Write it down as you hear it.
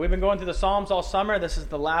We've been going through the Psalms all summer. This is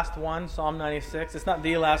the last one, Psalm 96. It's not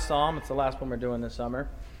the last Psalm, it's the last one we're doing this summer.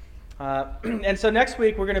 And so next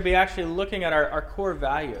week we're going to be actually looking at our core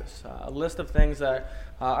values, a list of things that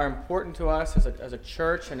are important to us as a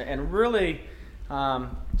church, and really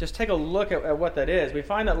just take a look at what that is. We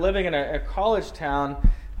find that living in a college town,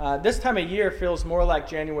 this time of year feels more like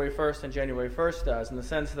January 1st than January 1st does, in the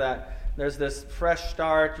sense that there's this fresh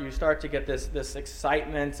start. You start to get this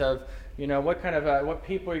excitement of, what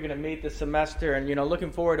people are you going to meet this semester, and,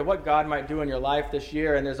 looking forward to what God might do in your life this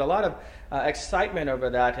year. And there's a lot of excitement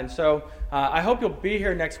over that. And so I hope you'll be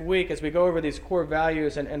here next week as we go over these core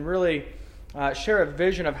values and really share a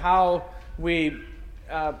vision of how we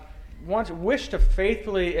wish to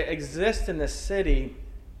faithfully exist in this city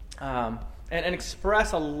and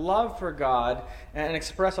express a love for God and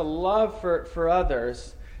express a love for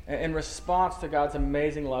others in response to God's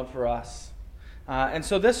amazing love for us. And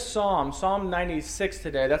so this Psalm 96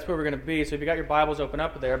 today, that's where we're going to be. So if you got your Bibles, open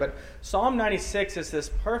up there. But Psalm 96 is this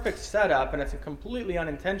perfect setup, and it's completely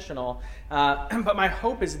unintentional. But my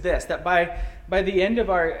hope is this, that by the end of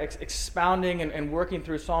our expounding and working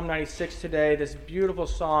through Psalm 96 today, this beautiful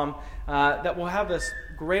psalm, that we'll have this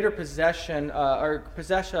greater possession, or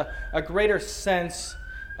possess a greater sense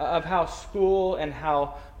of how school and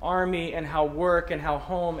how army and how work and how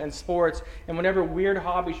home and sports and whatever weird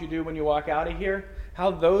hobbies you do when you walk out of here, how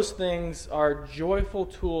those things are joyful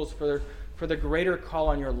tools for the greater call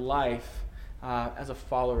on your life as a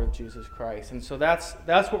follower of Jesus Christ. And so that's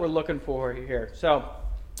what we're looking for here. So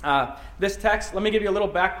this text, let me give you a little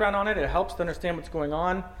background on it. It helps to understand what's going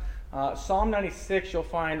on. Psalm 96, you'll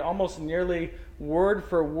find almost nearly word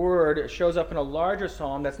for word, it shows up in a larger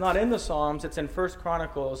psalm that's not in the Psalms. It's in 1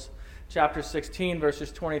 Chronicles chapter 16,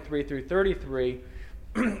 verses 23 through 33.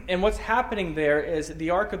 And what's happening there is the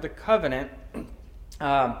Ark of the Covenant,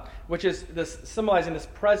 which is symbolizing this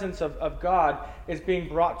presence of God, is being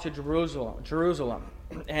brought to Jerusalem.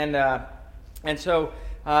 And so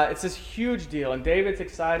it's this huge deal, and David's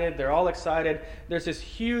excited. They're all excited. There's this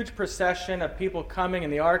huge procession of people coming in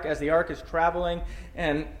the ark as the ark is traveling,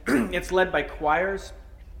 and it's led by choirs,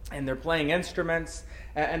 and they're playing instruments,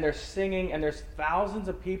 and they're singing, and there's thousands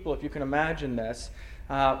of people, if you can imagine this,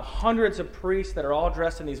 hundreds of priests that are all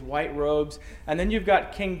dressed in these white robes, and then you've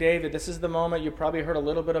got King David. This is the moment you probably heard a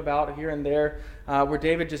little bit about here and there, where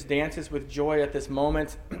David just dances with joy at this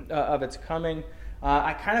moment of its coming.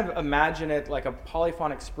 I kind of imagine it like a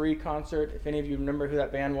Polyphonic Spree concert, if any of you remember who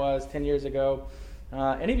that band was 10 years ago.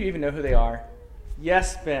 Any of you even know who they are?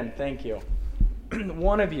 Yes, Ben, thank you.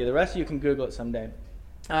 One of you. The rest of you can Google it someday.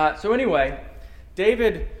 So anyway,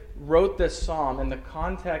 David wrote this psalm in the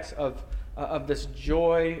context of this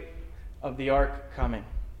joy of the ark coming.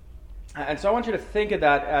 And so I want you to think of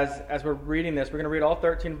that as we're reading this. We're going to read all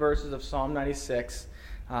 13 verses of Psalm 96,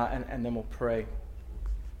 and then we'll pray.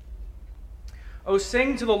 Oh,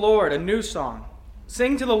 sing to the Lord a new song.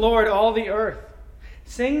 Sing to the Lord, all the earth.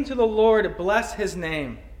 Sing to the Lord, bless his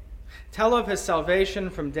name. Tell of his salvation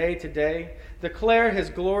from day to day. Declare his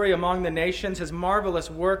glory among the nations, his marvelous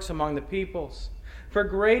works among the peoples. For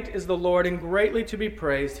great is the Lord, and greatly to be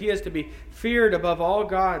praised. He is to be feared above all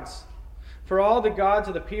gods. For all the gods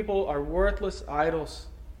of the people are worthless idols,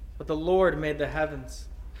 but the Lord made the heavens.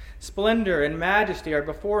 Splendor and majesty are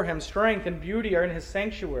before him. Strength and beauty are in his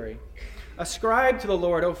sanctuary. Ascribe to the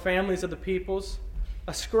Lord, O families of the peoples.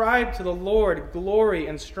 Ascribe to the Lord glory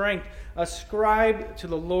and strength. Ascribe to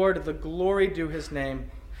the Lord the glory due his name.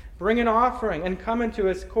 Bring an offering and come into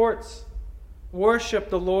his courts. Worship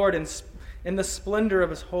the Lord in the splendor of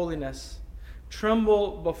his holiness.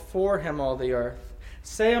 Tremble before him, all the earth.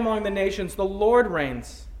 Say among the nations, the Lord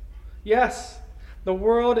reigns. Yes, the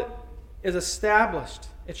world is established.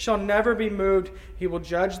 It shall never be moved. He will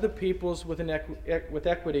judge the peoples with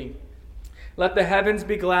equity. Let the heavens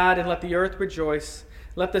be glad, and let the earth rejoice.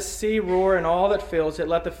 Let the sea roar and all that fills it.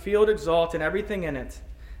 Let the field exult and everything in it.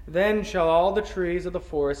 Then shall all the trees of the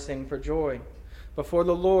forest sing for joy before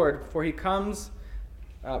the Lord, for he comes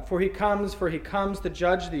to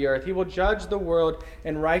judge the earth. He will judge the world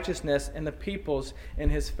in righteousness and the peoples in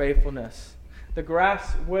his faithfulness. The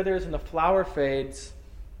grass withers and the flower fades.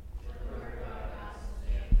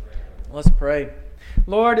 Let's pray.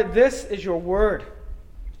 Lord, this is your word.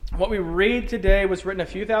 What we read today was written a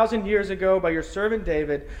few thousand years ago by your servant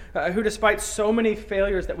David, who, despite so many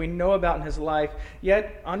failures that we know about in his life,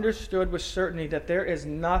 yet understood with certainty that there is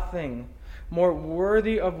nothing more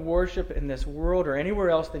worthy of worship in this world or anywhere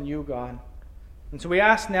else than you, God. And so we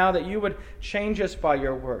ask now that you would change us by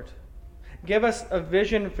your word. Give us a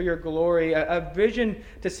vision for your glory, a vision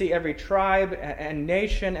to see every tribe and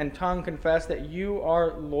nation and tongue confess that you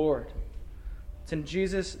are Lord. It's in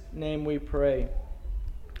Jesus' name we pray.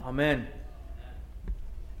 Amen.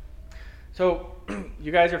 So,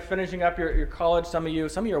 you guys are finishing up your college. Some of you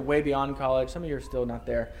are way beyond college. Some of you are still not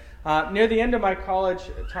there. Near the end of my college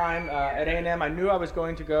time at A&M, I knew I was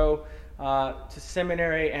going to go to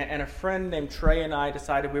seminary, and a friend named Trey and I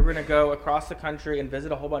decided we were going to go across the country and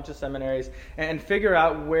visit a whole bunch of seminaries and figure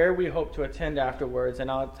out where we hoped to attend afterwards.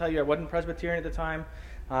 And I'll tell you, I wasn't Presbyterian at the time.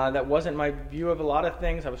 That wasn't my view of a lot of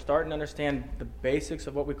things. I was starting to understand the basics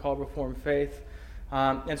of what we call Reformed faith.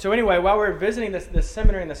 And so anyway, while we were visiting this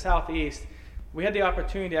seminary in the Southeast, we had the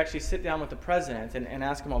opportunity to actually sit down with the president and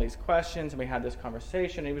ask him all these questions, and we had this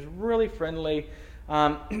conversation. He was really friendly,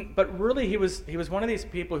 but really he was one of these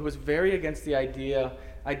people who was very against the ideas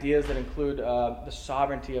that include the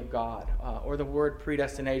sovereignty of God, or the word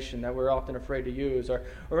predestination that we're often afraid to use, or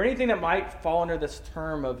anything that might fall under this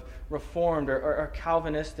term of Reformed or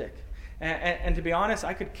Calvinistic. And to be honest,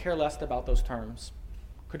 I could care less about those terms,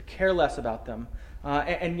 could care less about them.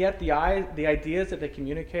 And yet the ideas that they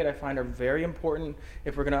communicate, I find, are very important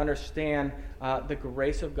if we're going to understand the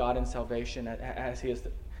grace of God in salvation as He has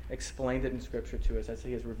explained it in Scripture to us, as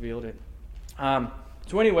He has revealed it.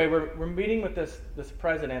 So anyway, we're meeting with this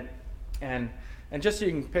president, and just so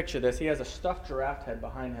you can picture this, he has a stuffed giraffe head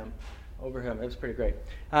behind him, over him. It was pretty great.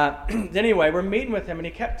 Anyway, we're meeting with him, and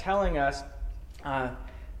he kept telling us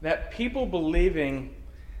that people believing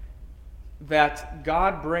that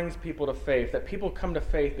God brings people to faith, that people come to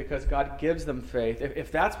faith because God gives them faith.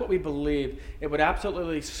 If that's what we believe, it would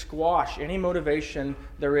absolutely squash any motivation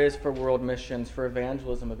there is for world missions, for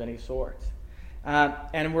evangelism of any sort.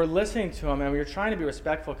 And we're listening to him, and we're trying to be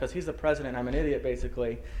respectful because he's the president, I'm an idiot,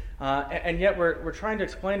 basically. And yet we're trying to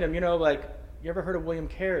explain to him, you ever heard of William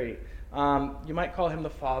Carey? You might call him the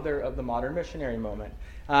father of the modern missionary moment.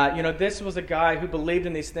 This was a guy who believed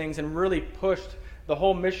in these things and really pushed the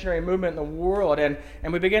whole missionary movement in the world, and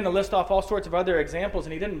we began to list off all sorts of other examples,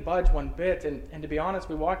 and he didn't budge one bit. And to be honest,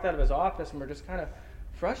 we walked out of his office and we're just kind of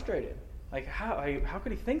frustrated. Like, how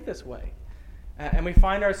could he think this way? And we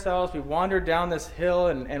find ourselves, we wandered down this hill,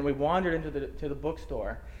 and we wandered into the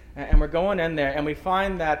bookstore, and we're going in there, and we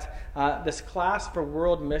find that this class for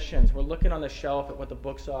world missions, we're looking on the shelf at what the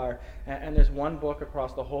books are, and there's one book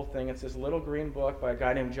across the whole thing. It's this little green book by a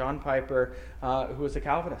guy named John Piper, who was a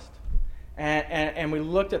Calvinist. And we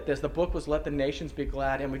looked at this. The book was Let the Nations Be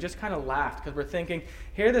Glad, and we just kind of laughed because we're thinking,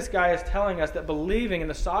 here this guy is telling us that believing in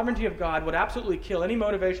the sovereignty of God would absolutely kill any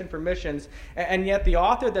motivation for missions, and yet the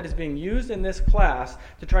author that is being used in this class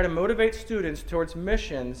to try to motivate students towards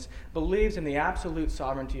missions believes in the absolute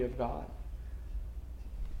sovereignty of God.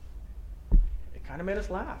 It kind of made us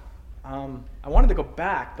laugh. I wanted to go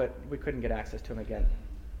back, but we couldn't get access to him again.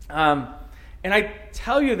 And I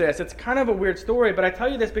tell you this, it's kind of a weird story, but I tell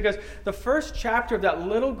you this because the first chapter of that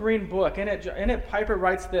little green book, in it Piper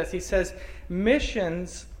writes this. He says,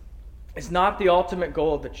 missions is not the ultimate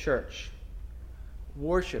goal of the church.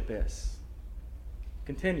 Worship is.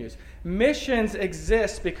 Continues. Missions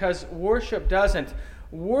exist because worship doesn't.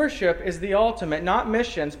 Worship is the ultimate, not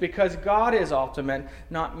missions, because God is ultimate,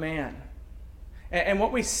 not man. And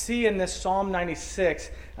what we see in this Psalm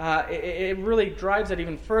 96, it really drives it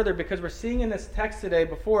even further, because we're seeing in this text today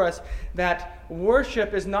before us that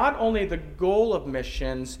worship is not only the goal of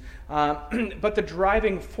missions, but the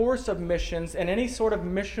driving force of missions and any sort of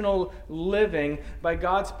missional living by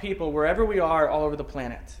God's people wherever we are all over the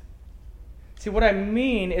planet. See, what I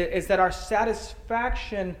mean is that our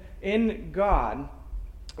satisfaction in God,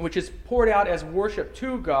 which is poured out as worship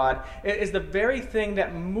to God, is the very thing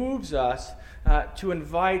that moves us to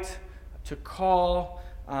invite, to call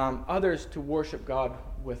others to worship God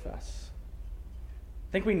with us.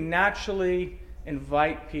 I think we naturally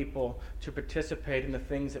invite people to participate in the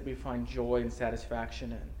things that we find joy and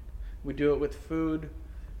satisfaction in. We do it with food,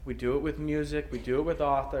 we do it with music, we do it with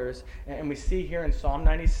authors, and we see here in Psalm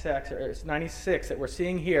 96 that we're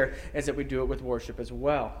seeing here is that we do it with worship as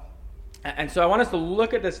well. And so I want us to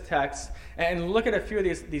look at this text and look at a few of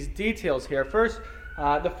these details here. First,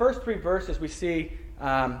 the first three verses, we see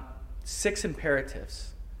 6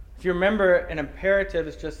 imperatives. If you remember, an imperative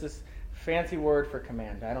is just this fancy word for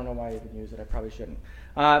command. I don't know why I even use it. I probably shouldn't.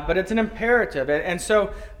 But it's an imperative. And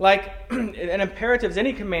so, like, an imperative is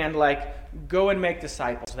any command, like, go and make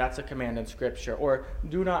disciples. That's a command in Scripture. Or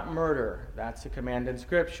do not murder. That's a command in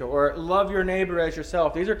Scripture. Or love your neighbor as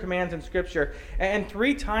yourself. These are commands in Scripture. And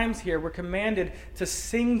 3 times here, we're commanded to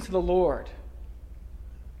sing to the Lord.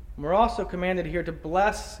 We're also commanded here to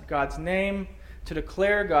bless God's name, to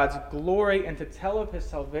declare God's glory, and to tell of His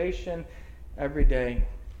salvation every day.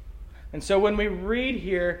 And so when we read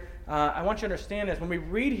here I want you to understand is when we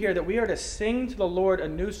read here that we are to sing to the Lord a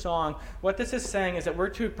new song, what this is saying is that we're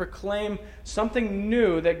to proclaim something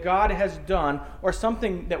new that God has done, or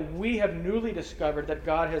something that we have newly discovered that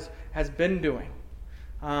God has been doing.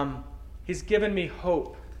 He's given me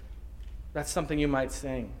hope. That's something you might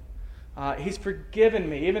sing. He's forgiven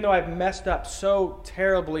me, even though I've messed up so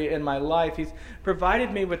terribly in my life. He's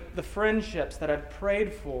provided me with the friendships that I've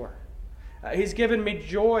prayed for. He's given me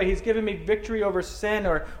joy. He's given me victory over sin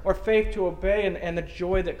or faith to obey and the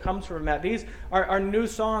joy that comes from that. These are new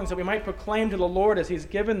songs that we might proclaim to the Lord as He's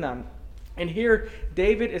given them. And here,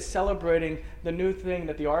 David is celebrating the new thing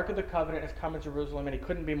that the Ark of the Covenant has come to Jerusalem, and he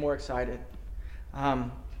couldn't be more excited.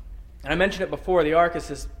 And I mentioned it before, the Ark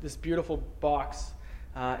is this beautiful box.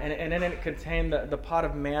 And in it contained the pot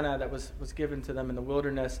of manna that was given to them in the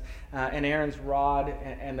wilderness, and Aaron's rod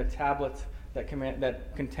and the tablet that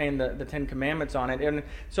contained the Ten Commandments on it. And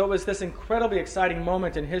so it was this incredibly exciting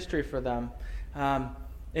moment in history for them.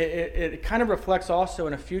 It kind of reflects also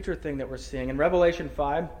in a future thing that we're seeing. In Revelation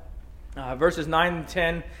 5, verses 9 and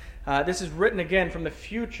 10, this is written again from the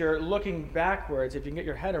future, looking backwards, if you can get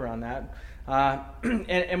your head around that.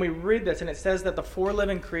 And we read this, and it says that the 4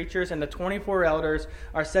 living creatures and the 24 elders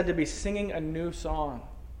are said to be singing a new song.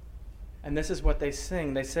 And this is what they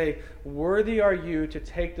sing. They say, "Worthy are you to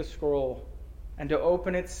take the scroll and to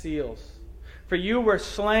open its seals. For you were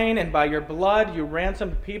slain, and by your blood you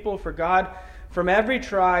ransomed people for God from every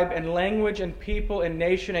tribe and language and people and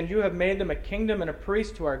nation, and you have made them a kingdom and a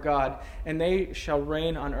priest to our God, and they shall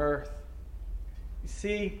reign on earth." You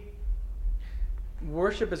see,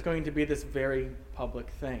 worship is going to be this very public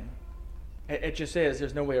thing. It just is.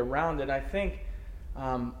 There's no way around it. I think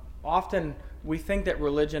often we think that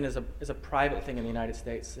religion is a private thing in the United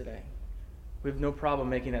States today. We have no problem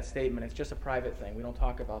making that statement. It's just a private thing. We don't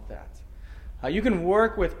talk about that. You can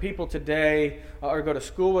work with people today or go to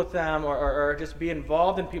school with them or just be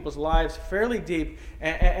involved in people's lives fairly deep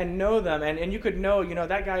and know them. And you could know,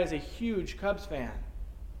 that guy is a huge Cubs fan.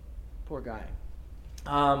 Poor guy.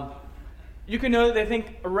 You can know that they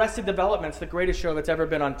think Arrested Development's the greatest show that's ever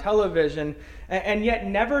been on television, and yet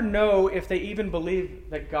never know if they even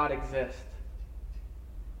believe that God exists,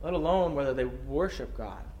 let alone whether they worship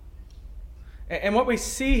God. And what we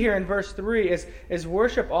see here in verse 3 is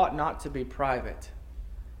worship ought not to be private.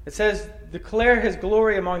 It says, "Declare His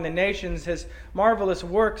glory among the nations, His marvelous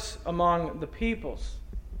works among the peoples."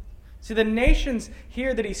 See, the nations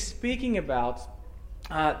here that he's speaking about,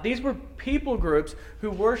 these were people groups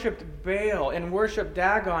who worshipped Baal and worshipped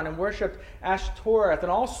Dagon and worshipped Ashtoreth and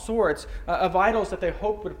all sorts of idols that they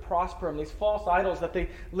hoped would prosper them, these false idols that they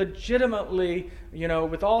legitimately,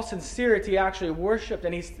 with all sincerity actually worshipped.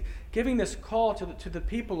 And he's giving this call to the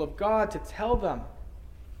people of God to tell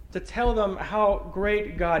them how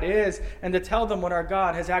great God is and to tell them what our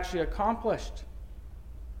God has actually accomplished.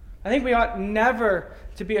 I think we ought never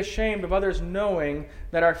to be ashamed of others knowing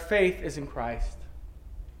that our faith is in Christ.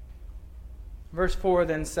 Verse 4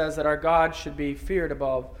 then says that our God should be feared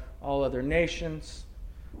above all other nations.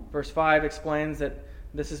 Verse 5 explains that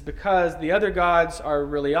this is because the other gods are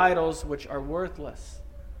really idols, which are worthless.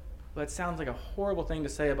 But it sounds like a horrible thing to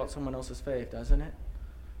say about someone else's faith, doesn't it?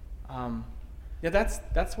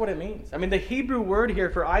 That's what it means. I mean, the Hebrew word here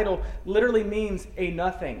for idol literally means a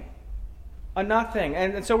nothing. A nothing.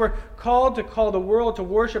 And so we're called to call the world to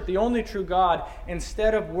worship the only true God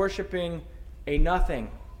instead of worshiping a nothing.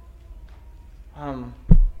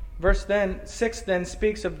 Verse 6 then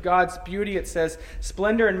speaks of God's beauty. It says,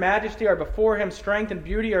 "Splendor and majesty are before Him, strength and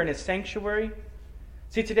beauty are in His sanctuary."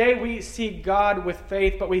 See, today we see God with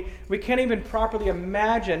faith, but we can't even properly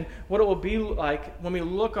imagine what it will be like when we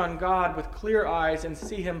look on God with clear eyes and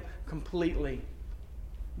see Him completely.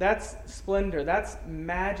 That's splendor. That's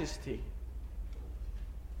majesty.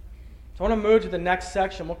 So I want to move to the next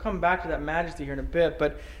section. We'll come back to that majesty here in a bit.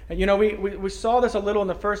 But, we saw this a little in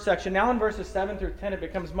the first section. Now in verses 7 through 10, it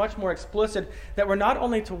becomes much more explicit that we're not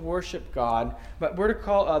only to worship God, but we're to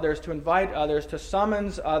call others, to invite others, to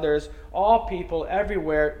summons others, all people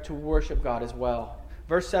everywhere to worship God as well.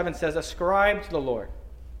 Verse 7 says, "Ascribe to the Lord,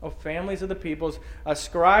 O families of the peoples,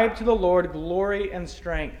 ascribe to the Lord glory and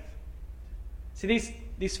strength." See,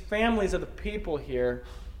 these families of the people here,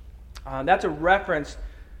 that's a reference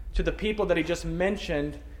to the people that he just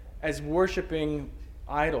mentioned as worshiping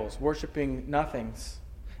idols, worshiping nothings.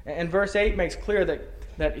 And verse 8 makes clear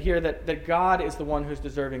that God is the one who's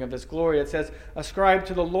deserving of this glory. It says, "Ascribe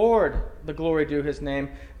to the Lord the glory due His name.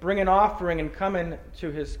 Bring an offering and come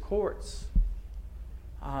into His courts."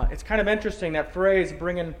 It's kind of interesting, that phrase,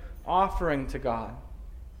 "bring an offering to God."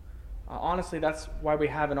 Honestly, that's why we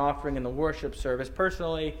have an offering in the worship service.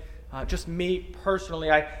 Personally, Just me personally,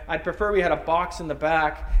 I'd prefer we had a box in the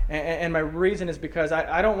back, and my reason is because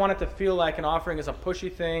I don't want it to feel like an offering is a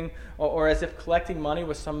pushy thing, or as if collecting money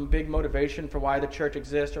was some big motivation for why the church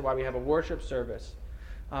exists or why we have a worship service.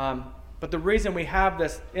 But the reason we have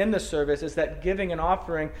this in the service is that giving an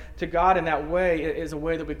offering to God in that way is a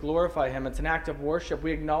way that we glorify Him. It's an act of worship.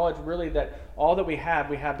 We acknowledge really that all that we have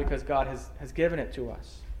because God has given it to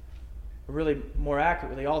us. Or really, more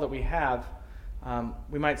accurately, all that we have,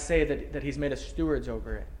 we might say that He's made us stewards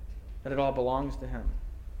over it, that it all belongs to Him.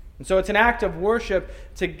 And so it's an act of worship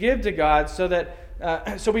to give to God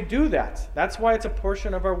so we do that. That's why it's a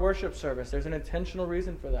portion of our worship service. There's an intentional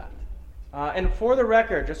reason for that. And for the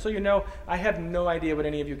record, just so you know, I have no idea what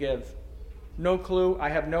any of you give. No clue. I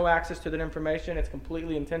have no access to that information. It's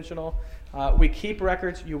completely intentional. We keep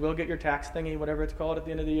records. You will get your tax thingy, whatever it's called, at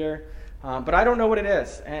the end of the year. But I don't know what it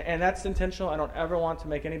is. And that's intentional. I don't ever want to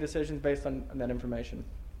make any decisions based on that information.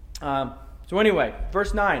 So anyway,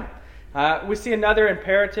 verse 9. We see another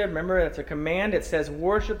imperative. Remember, it's a command. It says,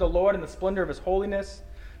 worship the Lord in the splendor of His holiness.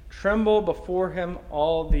 Tremble before Him,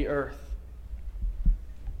 all the earth.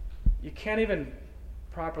 You can't even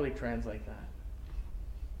properly translate that.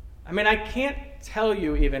 I mean, I can't tell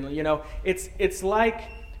you even, it's like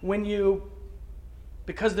when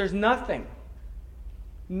because there's nothing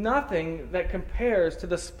that compares to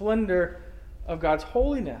the splendor of God's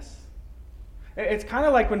holiness. It's kind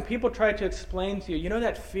of like when people try to explain to you,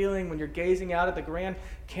 that feeling when you're gazing out at the Grand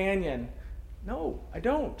Canyon? No, I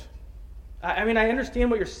don't. I mean, I understand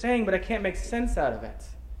what you're saying, but I can't make sense out of it.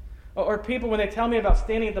 Or people, when they tell me about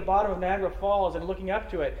standing at the bottom of Niagara Falls and looking up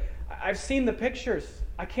to it, I've seen the pictures.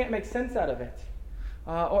 I can't make sense out of it.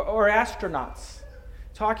 Or astronauts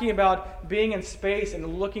talking about being in space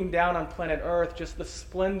and looking down on planet Earth, just the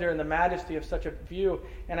splendor and the majesty of such a view.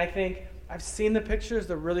 And I think, I've seen the pictures,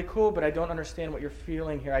 they're really cool, but I don't understand what you're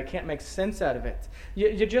feeling here. I can't make sense out of it.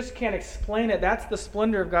 You just can't explain it. That's the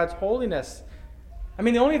splendor of God's holiness. I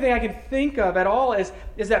mean, the only thing I can think of at all is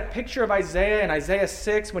that picture of Isaiah in Isaiah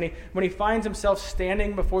 6 when he finds himself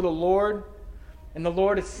standing before the Lord, and the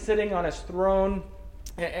Lord is sitting on His throne,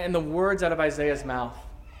 and the words out of Isaiah's mouth,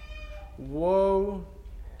 woe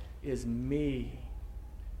is me.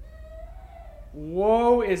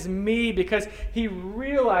 Woe is me, because he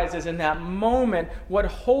realizes in that moment what the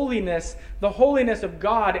holiness of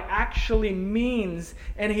God actually means,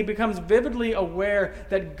 and he becomes vividly aware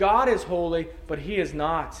that God is holy, but he is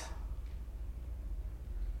not.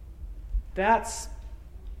 That's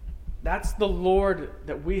the Lord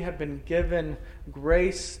that we have been given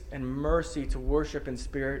grace and mercy to worship in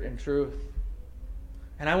spirit and truth.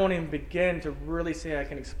 And I won't even begin to really say I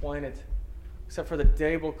can explain it, except for the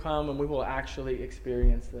day will come when we will actually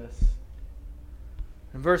experience this.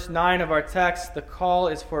 In verse 9 of our text, the call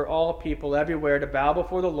is for all people everywhere to bow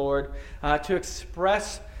before the Lord, to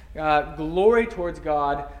express glory towards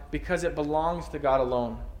God because it belongs to God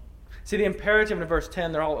alone. See, the imperative in verse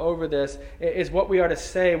 10, they're all over this, is what we are to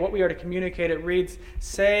say, what we are to communicate. It reads,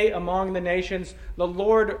 say among the nations, the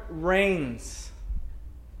Lord reigns.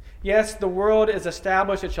 Yes, the world is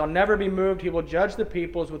established, it shall never be moved. He will judge the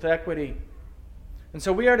peoples with equity. And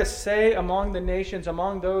so we are to say among the nations,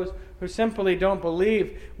 among those who simply don't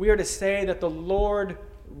believe, we are to say that the Lord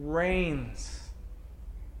reigns.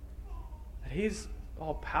 That He's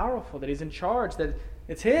all-powerful, that He's in charge, that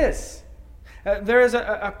it's His. There is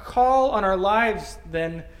a call on our lives,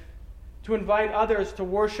 then, to invite others to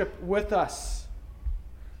worship with us.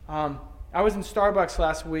 I was in Starbucks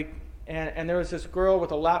last week, and there was this girl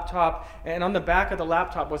with a laptop, and on the back of the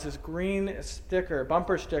laptop was this green sticker,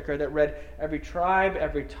 bumper sticker, that read, every tribe,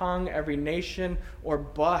 every tongue, every nation, or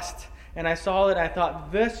bust. And I saw it, and I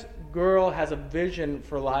thought, this girl has a vision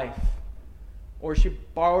for life. Or she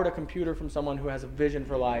borrowed a computer from someone who has a vision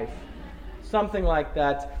for life. Something like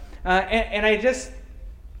that. And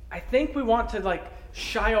I think we want to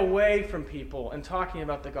shy away from people and talking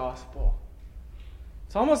about the gospel.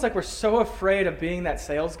 It's almost like we're so afraid of being that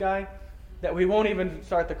sales guy that we won't even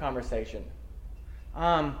start the conversation.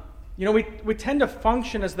 We tend to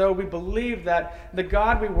function as though we believe that the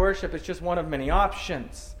God we worship is just one of many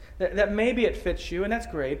options. That maybe it fits you, and that's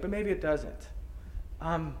great, but maybe it doesn't.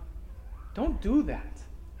 Don't do that.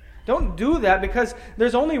 Don't do that, because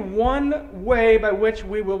there's only one way by which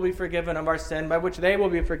we will be forgiven of our sin, by which they will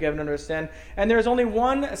be forgiven of their sin. And there's only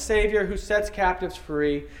one Savior who sets captives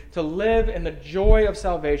free to live in the joy of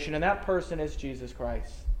salvation, and that person is Jesus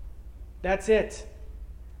Christ. That's it.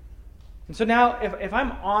 And so now, if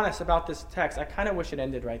I'm honest about this text, I kind of wish it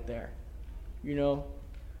ended right there.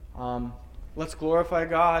 Let's glorify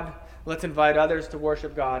God. Let's invite others to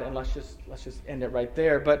worship God, and let's just end it right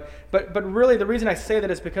there. But really, the reason I say that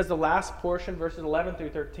is because the last portion, verses 11 through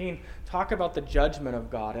 13, talk about the judgment of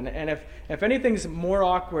God. And if anything's more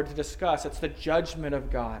awkward to discuss, it's the judgment of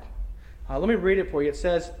God. Let me read it for you. It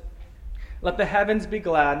says, "Let the heavens be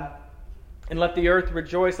glad, and let the earth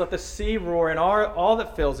rejoice. Let the sea roar, and all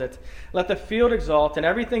that fills it. Let the field exult, and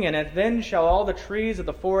everything in it. Then shall all the trees of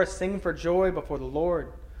the forest sing for joy before the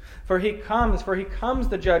Lord. For he comes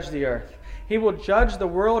to judge the earth. He will judge the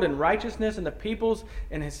world in righteousness and the peoples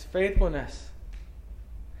in his faithfulness."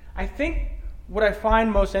 I think what I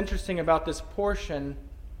find most interesting about this portion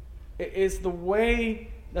is the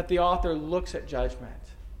way that the author looks at judgment.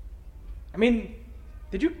 I mean,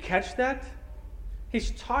 did you catch that?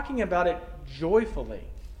 He's talking about it joyfully.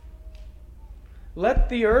 Let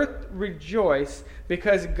the earth rejoice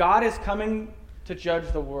because God is coming to judge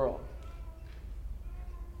the world.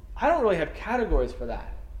 I don't really have categories for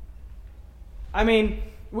that. I mean,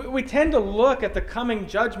 we tend to look at the coming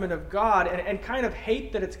judgment of God and kind of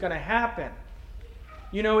hate that it's going to happen.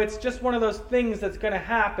 You know, it's just one of those things that's going to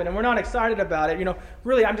happen, and we're not excited about it. You know,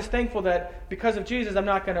 really, I'm just thankful that because of Jesus, I'm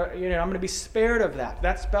going to be spared of that.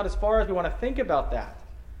 That's about as far as we want to think about that.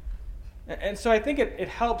 And so I think it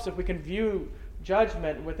helps if we can view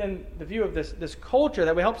judgment within the view of this culture,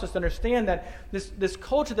 that helps us understand that this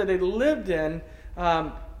culture that they lived in,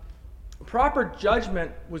 proper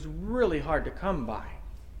judgment was really hard to come by.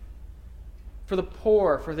 For the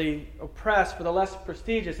poor, for the oppressed, for the less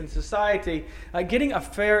prestigious in society, getting a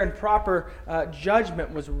fair and proper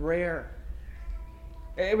judgment was rare.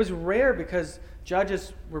 It was rare because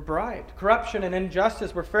judges were bribed. Corruption and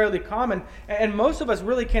injustice were fairly common. And most of us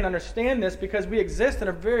really can't understand this because we exist in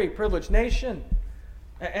a very privileged nation.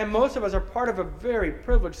 And most of us are part of a very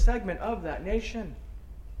privileged segment of that nation.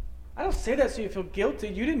 I don't say that so you feel guilty.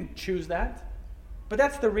 You didn't choose that. But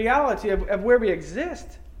that's the reality of where we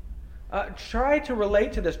exist. Try to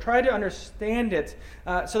relate to this. Try to understand it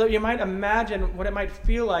so that you might imagine what it might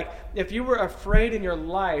feel like if you were afraid in your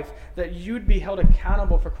life that you'd be held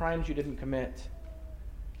accountable for crimes you didn't commit.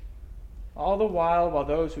 All the while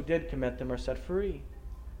those who did commit them are set free.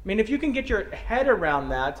 I mean, if you can get your head around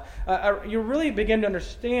that, you really begin to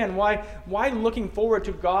understand why looking forward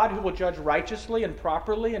to God who will judge righteously and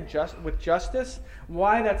properly and with justice,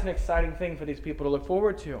 why that's an exciting thing for these people to look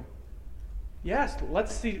forward to. Yes,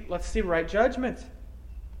 let's see right judgment.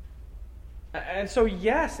 And so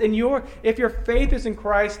yes, if your faith is in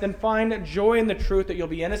Christ, then find joy in the truth that you'll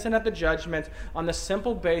be innocent at the judgment on the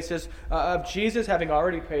simple basis of Jesus having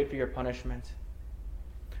already paid for your punishment.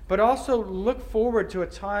 But also look forward to a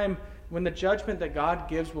time when the judgment that God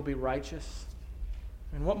gives will be righteous.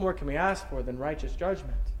 And what more can we ask for than righteous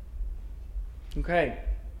judgment? Okay,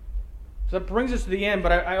 so that brings us to the end,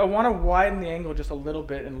 but I want to widen the angle just a little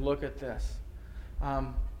bit and look at this.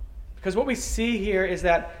 Because what we see here is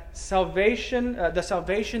that salvation, the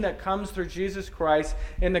salvation that comes through Jesus Christ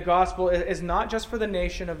in the gospel is not just for the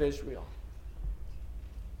nation of Israel.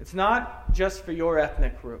 It's not just for your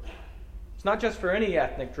ethnic group. It's not just for any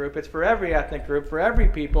ethnic group. It's for every ethnic group, for every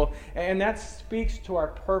people, and that speaks to our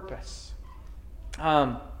purpose.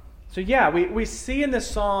 We see in this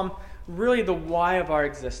psalm really the why of our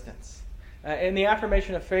existence. In the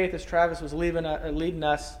affirmation of faith, as Travis was leading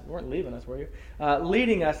us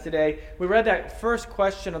today, we read that first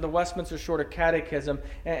question of the Westminster Shorter Catechism,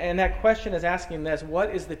 and that question is asking this: what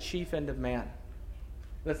is the chief end of man?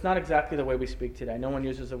 That's not exactly the way we speak today. No one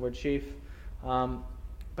uses the word chief.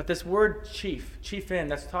 But this word chief end,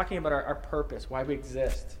 that's talking about our purpose, why we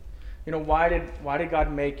exist. You know, why did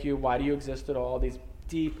God make you? Why do you exist at all? These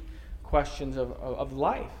deep questions of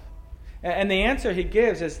life. And the answer he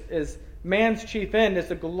gives is man's chief end is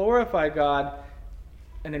to glorify God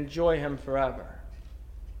and enjoy him forever.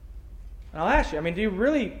 And I'll ask you, do you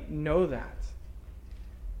really know that?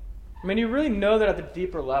 Do you really know that at the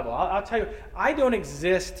deeper level? I'll tell you, I don't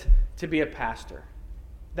exist to be a pastor.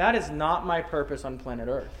 That is not my purpose on planet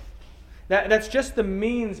Earth. That's just the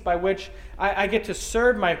means by which I get to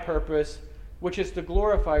serve my purpose, which is to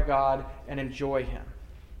glorify God and enjoy him.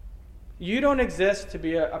 You don't exist to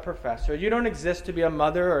be a professor. You don't exist to be a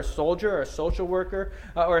mother or a soldier or a social worker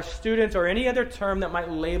or a student or any other term that might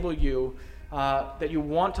label you, that you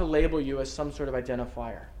want to label you as some sort of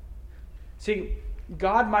identifier. See,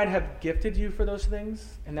 God might have gifted you for those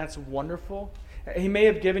things, and that's wonderful. He may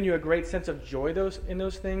have given you a great sense of joy in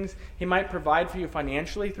those things. He might provide for you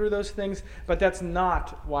financially through those things, but that's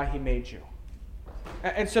not why he made you.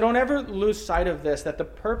 And so don't ever lose sight of this, that the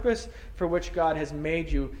purpose for which God has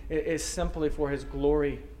made you is simply for his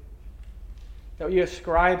glory. that you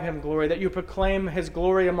ascribe him glory, that you proclaim his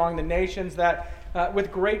glory among the nations, that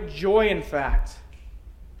with great joy, in fact,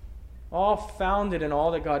 all founded in all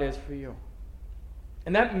that God is for you.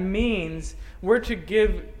 And that means we're to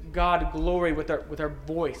give God glory with our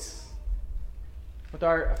voice, with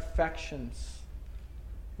our affections,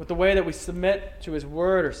 with the way that we submit to his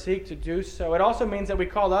word or seek to do so. It also means that we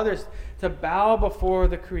call others to bow before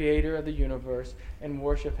the creator of the universe and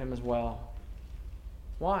worship him as well.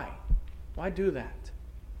 Why? Why do that?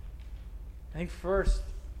 I think first,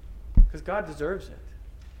 because God deserves it.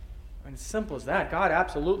 I mean, it's simple as that. God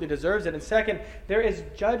absolutely deserves it. And second, there is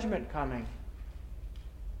judgment coming.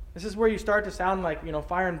 This is where you start to sound like,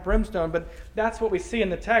 fire and brimstone, but that's what we see in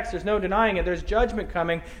the text. There's no denying it. There's judgment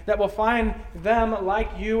coming that will find them, like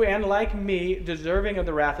you and like me, deserving of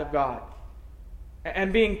the wrath of God.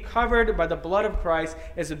 And being covered by the blood of Christ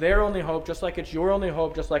is their only hope, just like it's your only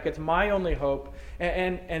hope, just like it's my only hope.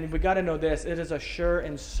 And we got to know this. It is a sure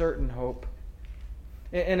and certain hope.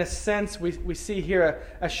 In a sense, we see here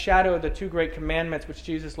a shadow of the two great commandments which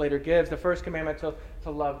Jesus later gives. The first commandment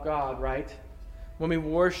to love God, right? When we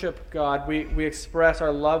worship God, we express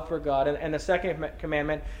our love for God. And the second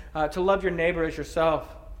commandment, to love your neighbor as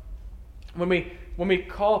yourself. When we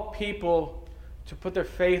call people to put their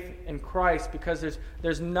faith in Christ, because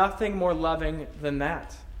there's nothing more loving than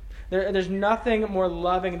that. There's nothing more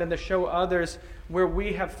loving than to show others where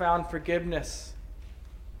we have found forgiveness,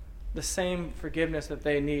 the same forgiveness that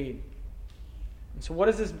they need. And so what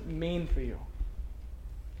does this mean for you?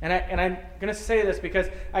 And I'm going to say this because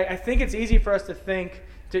I think it's easy for us to think,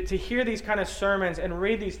 to hear these kind of sermons and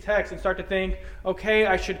read these texts and start to think, okay,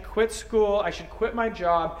 I should quit school, I should quit my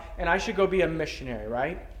job, and I should go be a missionary,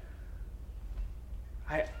 right?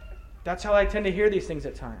 That's how I tend to hear these things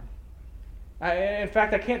at times. In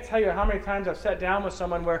fact, I can't tell you how many times I've sat down with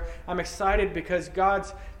someone where I'm excited because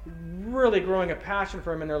God's really growing a passion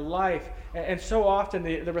for him in their life. And so often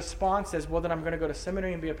the response is, well, then I'm going to go to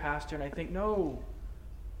seminary and be a pastor. And I think, no.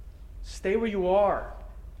 Stay where you are.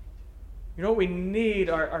 You know what we need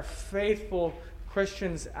are faithful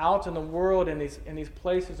Christians out in the world, in these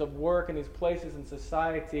places of work, in these places in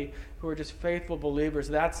society, who are just faithful believers.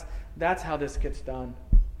 That's how this gets done.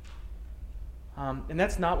 And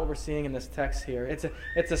that's not what we're seeing in this text here.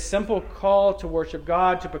 It's a simple call to worship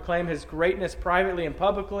God, to proclaim his greatness privately and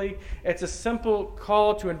publicly. It's a simple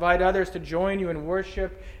call to invite others to join you in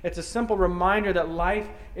worship. It's a simple reminder that life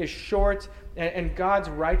is short and God's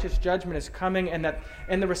righteous judgment is coming, and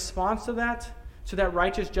the response to that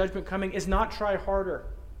righteous judgment coming, is not try harder.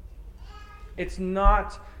 It's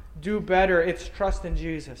not do better. It's trust in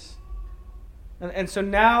Jesus. And so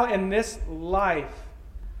now in this life,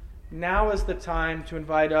 now is the time to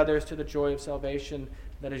invite others to the joy of salvation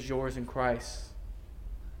that is yours in Christ.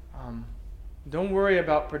 Don't worry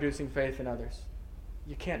about producing faith in others.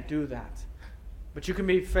 You can't do that. But you can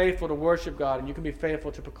be faithful to worship God, and you can be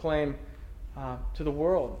faithful to proclaim to the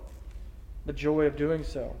world the joy of doing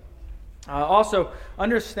so. Also,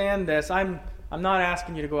 understand this. I'm not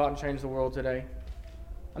asking you to go out and change the world today.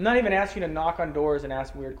 I'm not even asking you to knock on doors and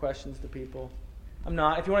ask weird questions to people. I'm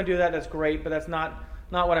not. If you want to do that, that's great, but that's not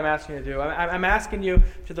what I'm asking you to do. I'm asking you,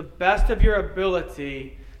 to the best of your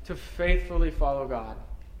ability, to faithfully follow God.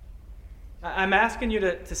 I'm asking you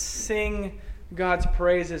to sing God's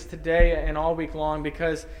praises today and all week long,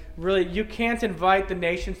 because really you can't invite the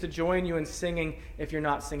nations to join you in singing if you're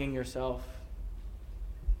not singing yourself.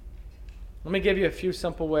 Let me give you a few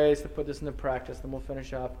simple ways to put this into practice, then we'll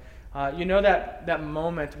finish up. You know that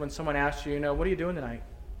moment when someone asks you, what are you doing tonight?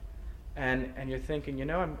 And you're thinking,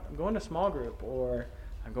 I'm going to small group, or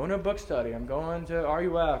I'm going to a book study, I'm going to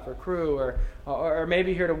RUF or Crew, or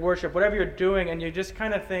maybe here to worship, whatever you're doing, and you just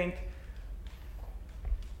kind of think,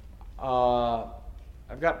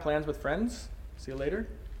 I've got plans with friends, see you later.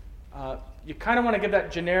 You kind of want to give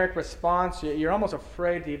that generic response. You're almost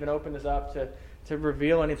afraid to even open this up to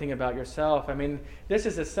reveal anything about yourself. I mean, this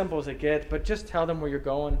is as simple as it gets, but just tell them where you're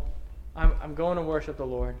going. I'm going to worship the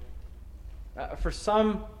Lord. For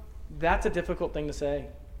some, that's a difficult thing to say.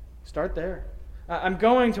 Start there. I'm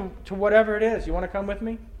going to whatever it is. You want to come with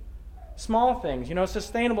me? Small things,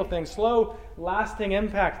 sustainable things, slow, lasting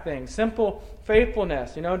impact things, simple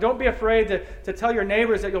faithfulness. Don't be afraid to tell your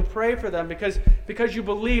neighbors that you'll pray for them because you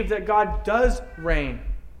believe that God does reign,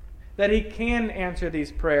 that he can answer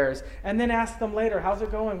these prayers. And then ask them later, how's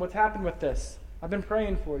it going? What's happened with this? I've been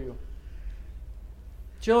praying for you.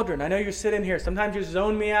 Children, I know you sit in here. Sometimes you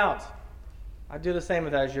zone me out. I do the same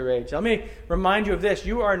with as your age. Let me remind you of this.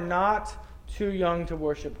 You are not too young to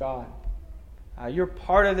worship God. You're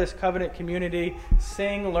part of this covenant community.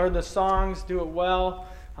 Sing, learn the songs, do it well.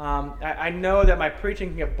 I know that my preaching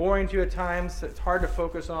can get boring to you at times. It's hard to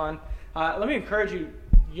focus on. Let me encourage you,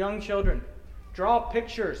 young children, draw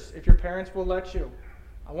pictures if your parents will let you.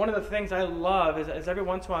 One of the things I love is every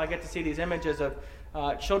once in a while I get to see these images of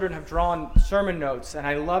children have drawn sermon notes, and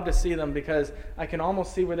I love to see them because I can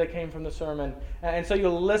almost see where they came from the sermon. And so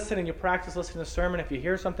you'll listen and you practice listening to the sermon. If you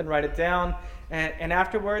hear something, write it down. And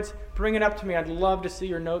afterwards, bring it up to me. I'd love to see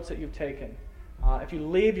your notes that you've taken. If you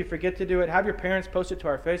leave, you forget to do it, have your parents post it to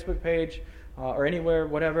our Facebook page or anywhere,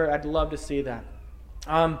 whatever. I'd love to see that.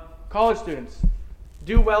 College students,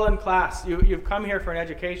 do well in class. You've come here for an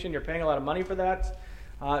education. You're paying a lot of money for that.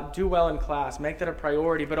 Do well in class. Make that a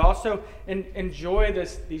priority. But also enjoy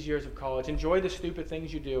these years of college. Enjoy the stupid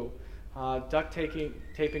things you do. Duct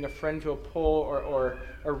taping a friend to a pole or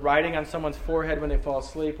writing on someone's forehead when they fall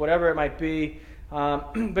asleep, whatever it might be.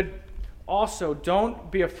 But also, don't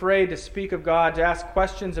be afraid to speak of God, to ask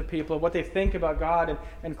questions of people, what they think about God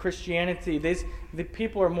and Christianity. The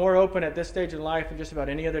people are more open at this stage in life than just about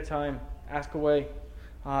any other time. Ask away.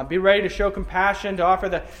 Be ready to show compassion, to offer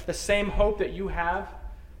the same hope that you have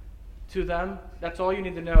to them. That's all you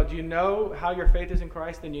need to know. Do you know how your faith is in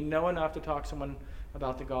Christ? Then you know enough to talk to someone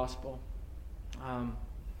about the gospel.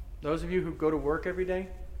 Those of you who go to work every day,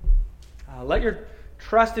 let your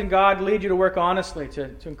trust in God lead you to work honestly, to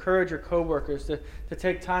encourage your coworkers, to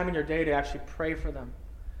take time in your day to actually pray for them.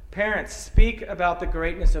 Parents, speak about the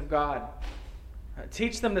greatness of God.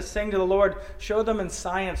 Teach them to sing to the Lord. Show them in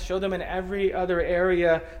science. Show them in every other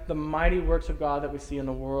area the mighty works of God that we see in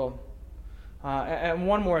the world. And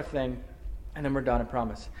one more thing, and then we're done, I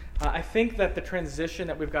promise. I think that the transition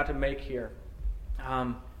that we've got to make here,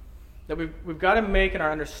 that we've got to make in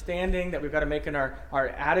our understanding, that we've got to make in our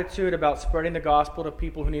attitude about spreading the gospel to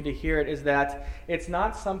people who need to hear it, is that it's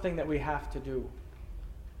not something that we have to do.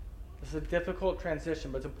 This is a difficult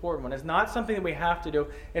transition, but it's an important one. It's not something that we have to do.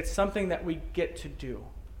 It's something that we get to do.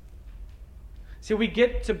 See, we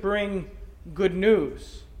get to bring good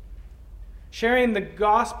news. Sharing the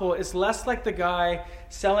gospel is less like the guy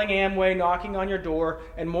selling Amway knocking on your door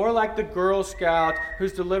and more like the Girl Scout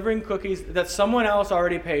who's delivering cookies that someone else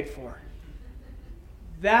already paid for.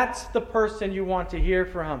 That's the person you want to hear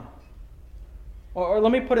from. Or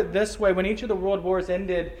let me put it this way. When each of the world wars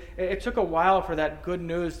ended, it took a while for that good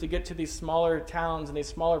news to get to these smaller towns and these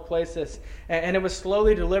smaller places. And it was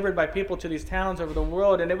slowly delivered by people to these towns over the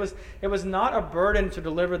world. And it was not a burden to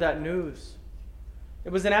deliver that news.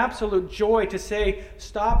 It was an absolute joy to say,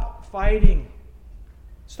 stop fighting.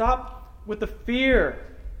 Stop with the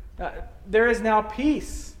fear. There is now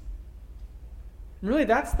peace. And really,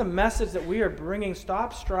 that's the message that we are bringing.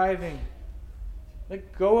 Stop striving.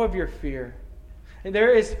 Let go of your fear. And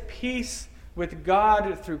there is peace with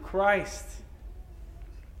God through Christ.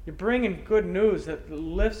 You're bringing good news that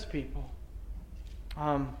lifts people.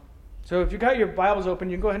 So if you got your Bibles open,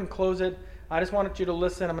 you can go ahead and close it. I just wanted you to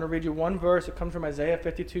listen. I'm going to read you one verse. It comes from Isaiah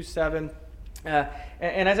 52:7.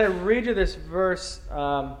 And as I read you this verse,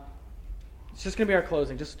 it's just going to be our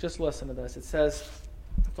closing. Just listen to this. It says,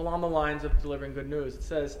 it's along the lines of delivering good news. It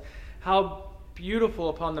says, how beautiful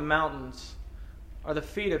upon the mountains are the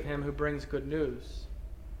feet of him who brings good news,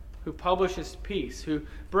 who publishes peace, who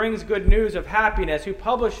brings good news of happiness, who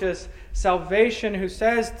publishes salvation, who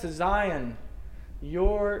says to Zion,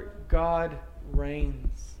 your God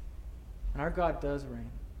reigns. And our God does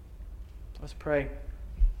reign. Let's pray.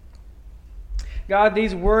 God,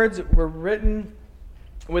 these words were written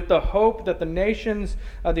with the hope that the nations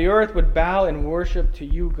of the earth would bow in worship to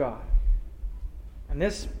you, God. And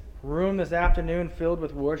this room this afternoon filled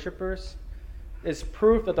with worshipers is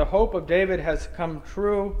proof that the hope of David has come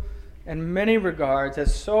true in many regards,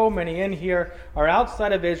 as so many in here are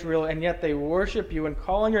outside of Israel, and yet they worship you and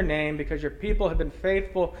call on your name because your people have been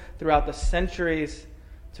faithful throughout the centuries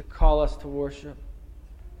to call us to worship.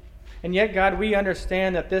 And yet, God, we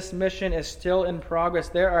understand that this mission is still in progress.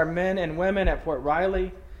 There are men and women at Fort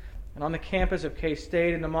Riley and on the campus of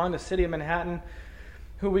K-State and among the city of Manhattan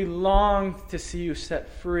who we long to see you set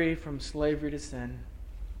free from slavery to sin,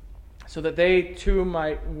 so that they too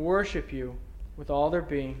might worship you with all their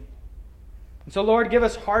being. And so, Lord, give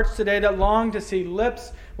us hearts today that long to see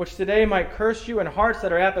lips which today might curse you and hearts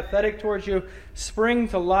that are apathetic towards you spring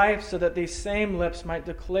to life, so that these same lips might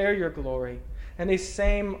declare your glory and these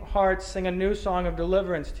same hearts sing a new song of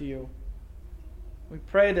deliverance to you. We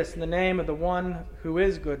pray this in the name of the one who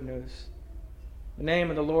is good news, the name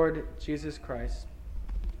of the Lord Jesus Christ.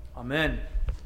 Amen.